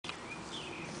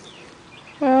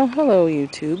Well, hello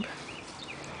YouTube.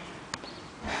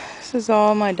 This is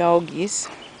all my doggies.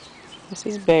 This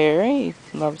is Bear. He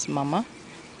loves Mama.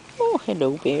 Oh,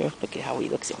 hello Bear. Look at how he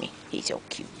looks at me. He's so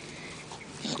cute.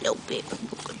 Hello Bear.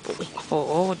 Good boy.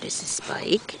 Oh, this is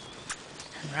Spike.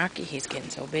 And Rocky, he's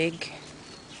getting so big.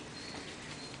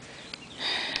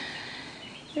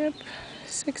 Yep,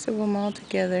 6 of them all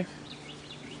together.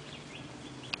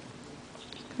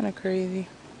 Kind of crazy.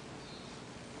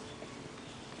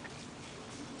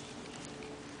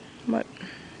 But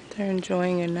they're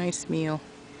enjoying a nice meal.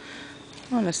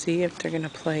 I want to see if they're going to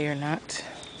play or not.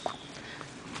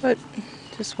 But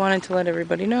just wanted to let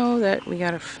everybody know that we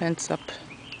got a fence up.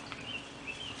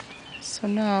 So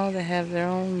now they have their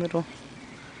own little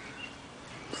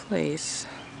place.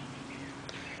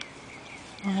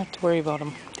 I don't have to worry about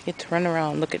them. They get to run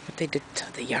around. Look at what they did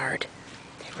to the yard.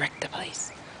 They wrecked the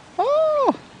place.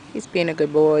 Oh, he's being a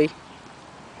good boy.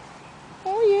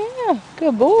 Oh yeah,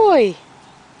 good boy.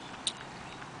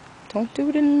 Don't do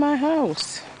it in my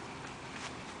house.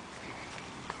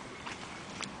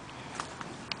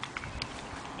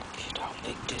 Look at how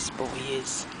big this boy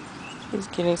is. He's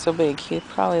getting so big. He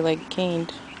probably like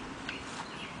gained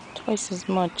twice as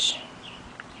much.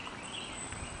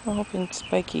 I'm hoping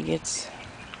Spiky gets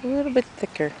a little bit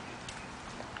thicker.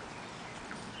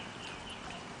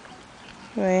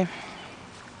 Anyway,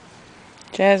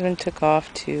 Jasmine took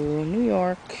off to New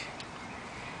York.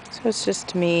 So it's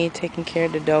just me taking care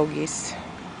of the doggies.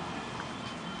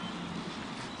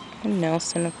 And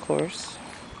Nelson, of course.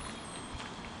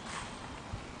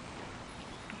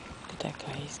 Look at that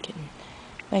guy, he's getting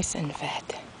nice and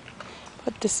fat.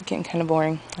 But this is getting kind of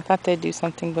boring. I thought they'd do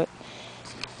something, but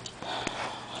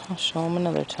I'll show them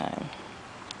another time.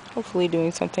 Hopefully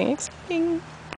doing something exciting.